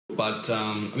But,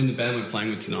 I mean, the band we're playing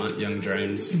with tonight, Young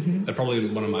Dreams, they're probably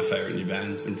one of my favourite new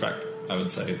bands. In fact, I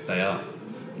would say they are.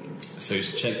 So you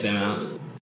should check them out.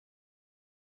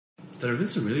 There have been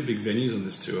some really big venues on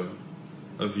this tour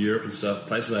of Europe and stuff,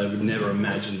 places I would never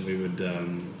imagine we would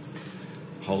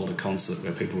hold a concert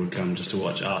where people would come just to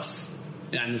watch us.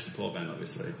 Yeah, and the support band,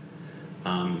 obviously,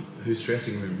 whose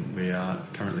dressing room we are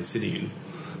currently sitting in.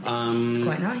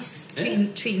 Quite nice.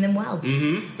 Treating them well.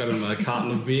 Got them a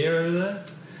carton of beer over there.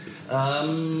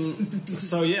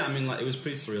 So yeah, I mean, like, it was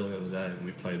pretty surreal the other day when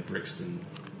we played Brixton,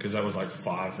 because that was like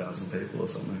 5,000 people or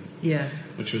something. Yeah,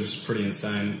 which was pretty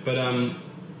insane. But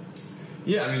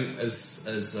yeah, I mean,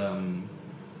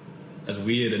 as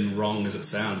weird and wrong as it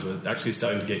sounds, we're actually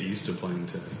starting to get used to playing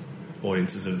to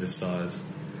audiences of this size.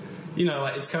 You know,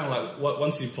 like, it's kind of like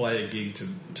once you play a gig to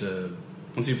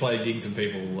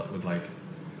people with like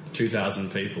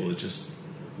 2,000 people, it just,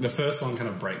 the first one kind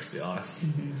of breaks the ice,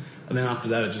 and then after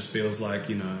that, it just feels like,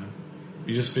 you know,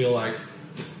 you just feel like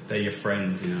they're your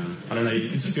friends, you know. I don't know, you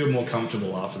just feel more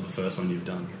comfortable after the first one you've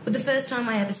done. But the first time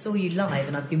I ever saw you live,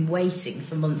 and I've been waiting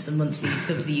for months and months for you to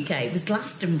come to the UK, it was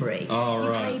Glastonbury. Oh, right.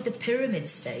 You played the Pyramid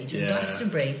stage in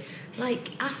Glastonbury,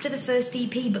 like after the first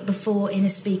EP, but before Inner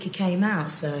Speaker came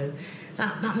out, so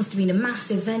that must have been a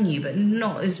massive venue, but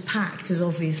not as packed as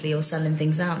obviously you're selling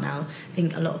things out now. I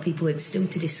think a lot of people had still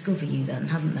to discover you then,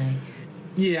 hadn't they?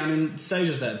 Yeah, I mean,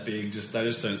 stages that big, they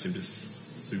just don't seem to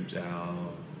suit our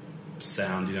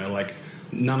sound, you know. Like,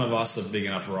 none of us are big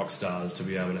enough rock stars to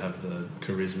be able to have the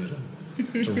charisma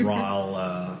to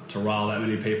rile that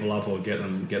many people up or get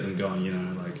them going, you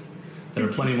know. Like, there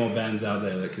are plenty more bands out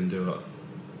there that can do it,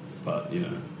 but, you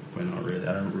know, we're not really.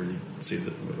 I don't really see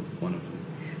that we're one of them.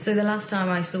 So the last time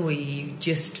I saw you, you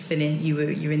just finished.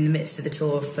 You're in the midst of the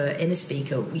tour for Inner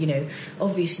Speaker. You know,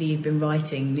 obviously you've been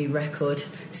writing new record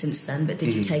since then, but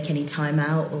did you take any time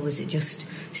out, or was it just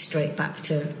straight back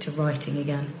to writing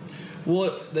again?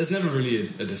 Well, there's never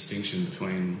really a distinction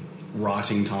between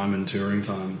writing time and touring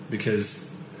time,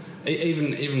 because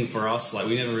even for us, like,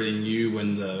 we never really knew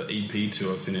when the EP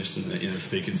tour finished and the Inner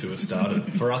Speaker tour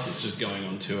started. For us, it's just going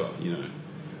on tour. You know,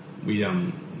 we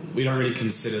don't really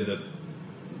consider that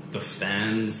the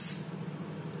fans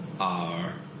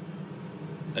are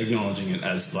acknowledging it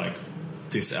as like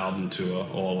this album tour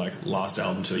or like last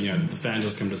album tour. You know, the fans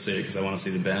just come to see it because they want to see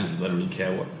the band. They don't really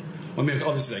care what. I mean,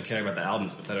 obviously they care about the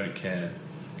albums, but they don't care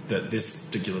that this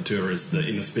particular tour is the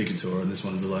Inner Speaker tour and this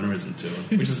one's the Lonerism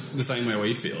tour, which is the same way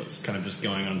we feel. It's kind of just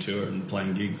going on tour and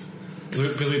playing gigs,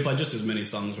 because we played just as many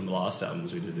songs from the last album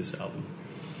as we did this album.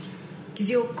 Because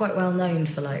you're quite well known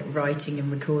for like writing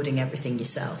and recording everything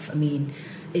yourself. I mean,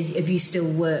 have you still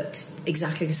worked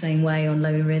exactly the same way on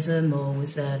Lonerism, or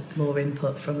was there more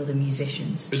input from other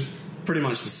musicians? It was pretty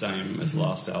much the same as the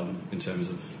last album in terms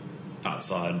of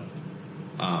outside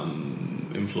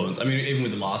influence. I mean, even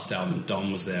with the last album,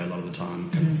 Dom was there a lot of the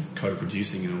time, kind of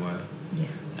co-producing in a way. Yeah.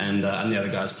 And the other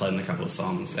guys played in a couple of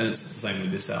songs, and it's the same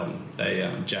with this album.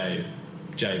 Jay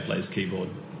plays keyboard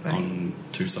on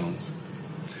 2 songs,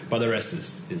 but the rest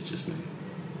is just me.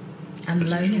 And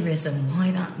Lonerism,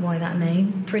 why that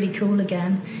name? Pretty cool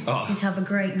again. Oh. Seem to have a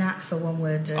great knack for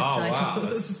one-word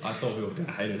titles. Wow, I thought we were going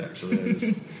to hate it,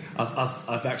 actually.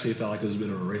 I've actually felt like it was a bit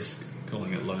of a risk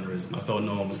calling it Lonerism. I thought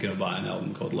no one was going to buy an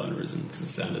album called Lonerism because it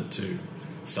sounded too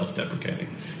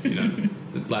self-deprecating. You know,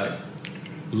 like,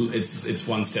 it's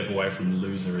one step away from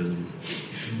loserism.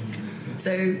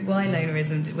 So why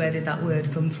Lonerism? Where did that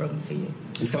word come from for you?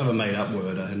 It's kind of a made-up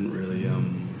word. I hadn't really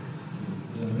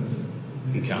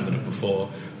encountered it before,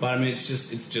 but I mean, it's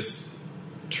just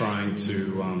trying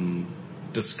to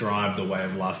describe the way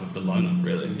of life of the loner,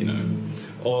 really, you know,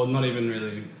 or not even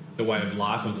really the way of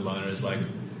life of the loner, is like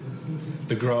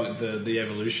the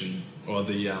evolution, or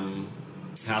the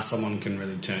how someone can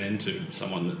really turn into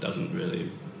someone that doesn't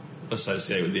really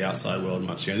associate with the outside world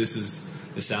much. You know,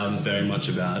 this album is very much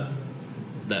about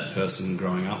that person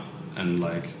growing up and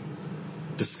like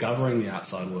discovering the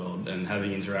outside world and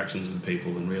having interactions with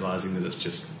people and realising that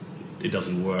it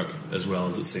doesn't work as well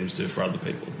as it seems to for other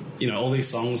people. You know, all these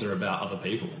songs are about other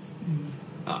people,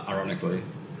 ironically.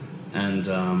 And,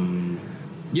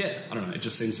 yeah, I don't know, it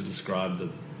just seems to describe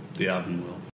the album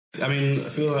well. I mean, I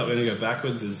feel like When You Go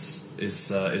Backwards is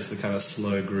the kind of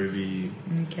slow, groovy,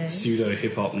 pseudo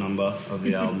hip-hop number of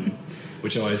the album,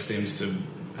 which always seems to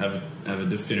have a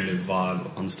definitive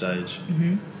vibe on stage.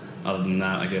 Other than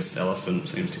that, I guess Elephant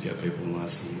seems to get people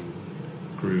nice and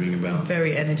grooving about.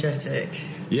 Very energetic.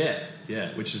 Yeah,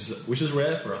 which is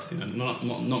rare for us. You know, not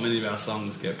many of our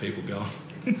songs get people going.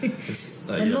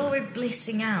 They're more with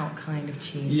blissing out kind of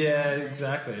tunes. Yeah,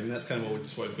 exactly. I mean, that's kind of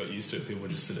what we've got used to. People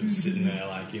just sort of sitting there,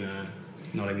 like, you know,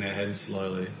 nodding their heads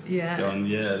slowly. Yeah. Going,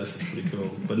 yeah, this is pretty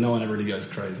cool. But no one ever really goes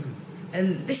crazy.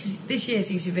 And this year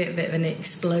seems to be a bit of an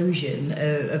explosion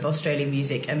of Australian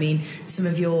music. I mean, some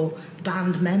of your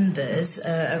band members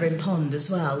are in Pond as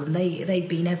well, and they've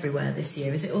been everywhere this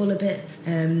year. Is it all a bit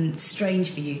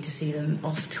strange for you to see them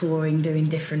off touring, doing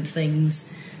different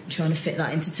things, trying to fit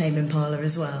that into Tame Impala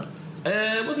as well?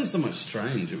 It wasn't so much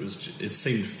strange. It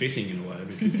seemed fitting in a way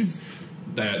because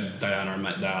they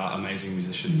are amazing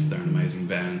musicians. They're an amazing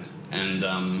band,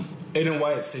 and in a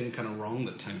way, it seemed kind of wrong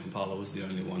that Tame Impala was the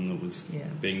only one that was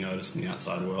being noticed in the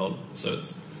outside world. So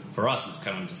for us, it's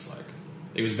kind of just like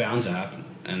it was bound to happen,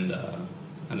 and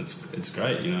it's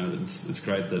great. You know, it's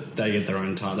great that they get their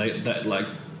own time.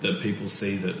 That people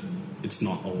see that it's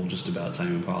not all just about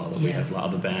Tame Impala. That we have like,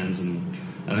 other bands and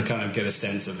I kind of get a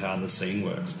sense of how the scene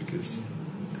works because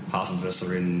half of us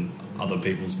are in other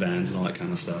people's bands and all that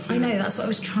kind of stuff. I know, that's what I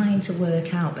was trying to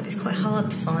work out, but it's quite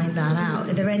hard to find that out.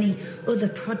 Are there any other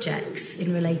projects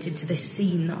in related to this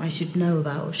scene that I should know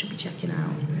about or should be checking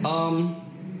out?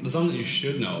 There's some that you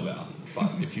should know about,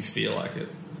 but if you feel like it,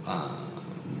 I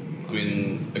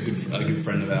mean, a good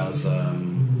friend of ours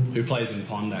who plays in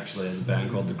Pond actually has a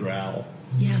band called The Growl.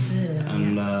 Yeah, I've heard of that.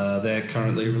 And they're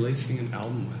currently releasing an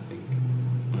album, I think.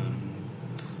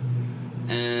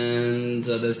 And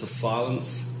there's The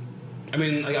Silence. I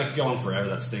mean, I could go on forever.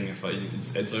 That's the thing.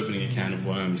 It's opening a can of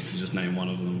worms to just name one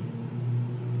of them.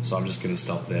 So I'm just going to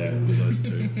stop there with those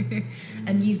two.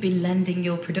 And you've been lending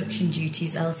your production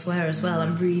duties elsewhere as well.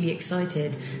 I'm really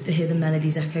excited to hear the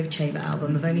Melodies Echo Chamber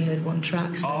album. I've only heard one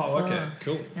track so far. Okay,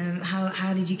 cool.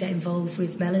 How did you get involved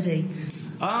with Melody?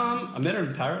 I met her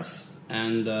in Paris,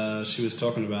 and she was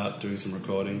talking about doing some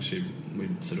recording. We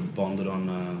sort of bonded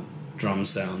on drum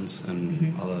sounds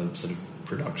and other sort of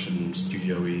production,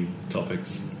 studio-y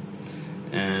topics.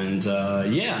 And I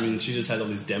mean, she just had all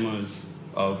these demos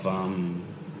of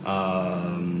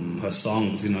her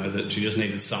songs, you know, that she just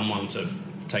needed someone to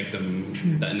take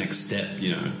them that next step,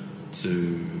 you know,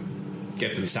 to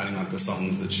get them sounding like the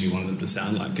songs that she wanted them to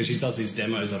sound like. Because she does these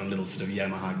demos on a little sort of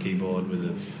Yamaha keyboard with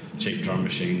a cheap drum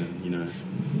machine, and, you know,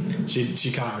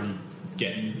 she can't really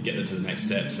get it to the next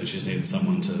step, so she just needed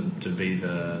someone to be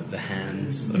the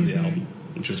hands of the album,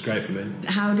 which was great for me.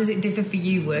 How does it differ for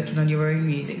you working on your own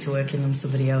music to working on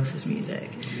somebody else's music?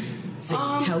 Does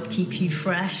it help keep you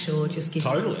fresh, or just give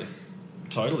totally,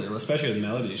 especially with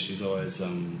Melody? She's always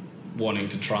wanting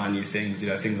to try new things, you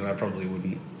know, things that I probably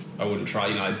wouldn't try,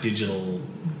 you know, like digital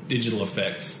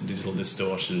effects, digital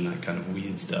distortion, that kind of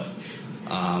weird stuff.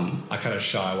 I kind of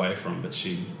shy away from, but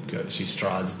she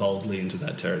strides boldly into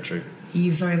that territory. Are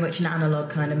you very much an analog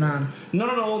kind of man?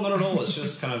 Not at all. It's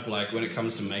just kind of like when it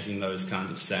comes to making those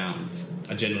kinds of sounds,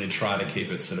 I generally try to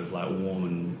keep it sort of like warm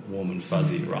and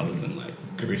fuzzy rather than like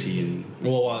gritty and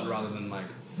rather than like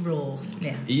raw.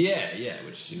 Yeah,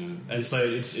 which, you know, and so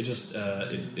it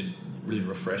really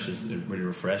refreshes. It really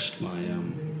refreshed my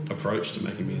approach to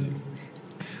making music.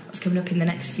 What's coming up in the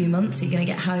next few months? Are you going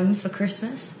to get home for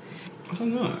Christmas? I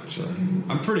don't know, actually.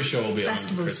 I'm pretty sure we'll be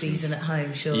festival season at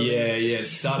home, sure. Yeah, it's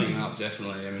starting up,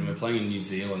 definitely. I mean, we're playing in New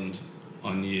Zealand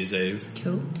on New Year's Eve.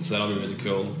 Cool. So that'll be really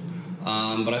cool.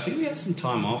 But I think we have some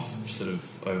time off sort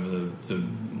of over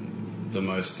the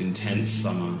most intense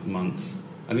summer months.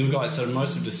 I think we've got like sort of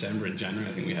most of December and January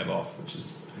I think we have off, which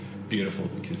is beautiful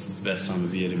because it's the best time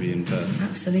of year to be in Perth.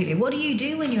 Absolutely. What do you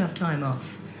do when you have time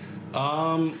off?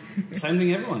 Same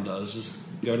thing everyone does, just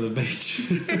go to the beach.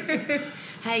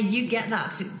 Hey, you get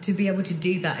that to be able to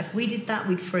do that. If we did that,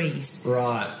 we'd freeze.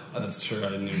 Right, that's true. I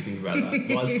didn't even think about that.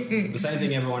 Well, it's the same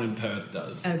thing everyone in Perth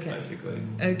does, basically.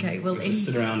 Okay, well... Just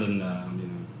sit around and,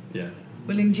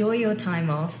 Well, enjoy your time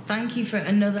off. Thank you for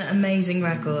another amazing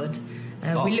record.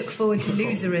 We look forward to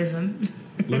Lonerism.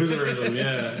 Lonerism,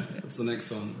 yeah. That's the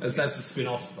next one. That's the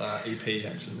spin-off EP,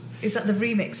 actually. Is that the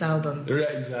remix album? Yeah,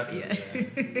 exactly.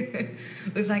 Yeah.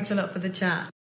 Well, thanks a lot for the chat.